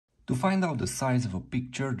To find out the size of a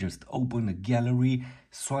picture, just open a gallery,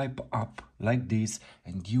 swipe up like this,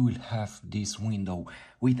 and you will have this window.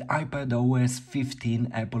 With iPadOS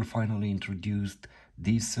 15, Apple finally introduced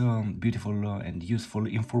this beautiful and useful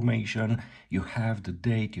information. You have the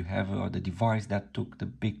date, you have the device that took the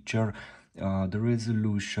picture, the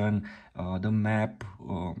resolution, the map,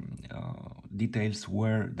 details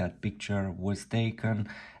where that picture was taken,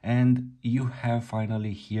 and you have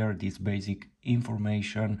finally here this basic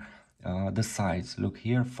information, the size. Look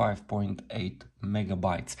here, 5.8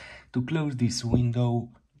 megabytes. To close this window,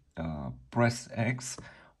 press X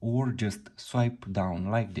or just swipe down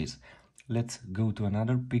like this. Let's go to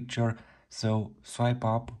another picture. So swipe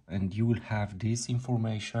up and you will have this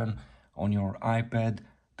information on your iPad.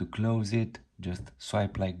 To close it, just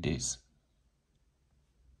swipe like this.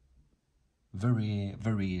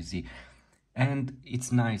 Very easy, and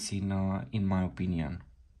it's nice in my opinion.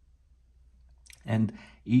 And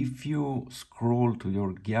if you scroll to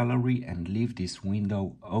your gallery and leave this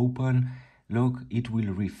window open, look, it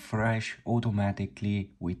will refresh automatically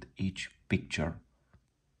with each picture.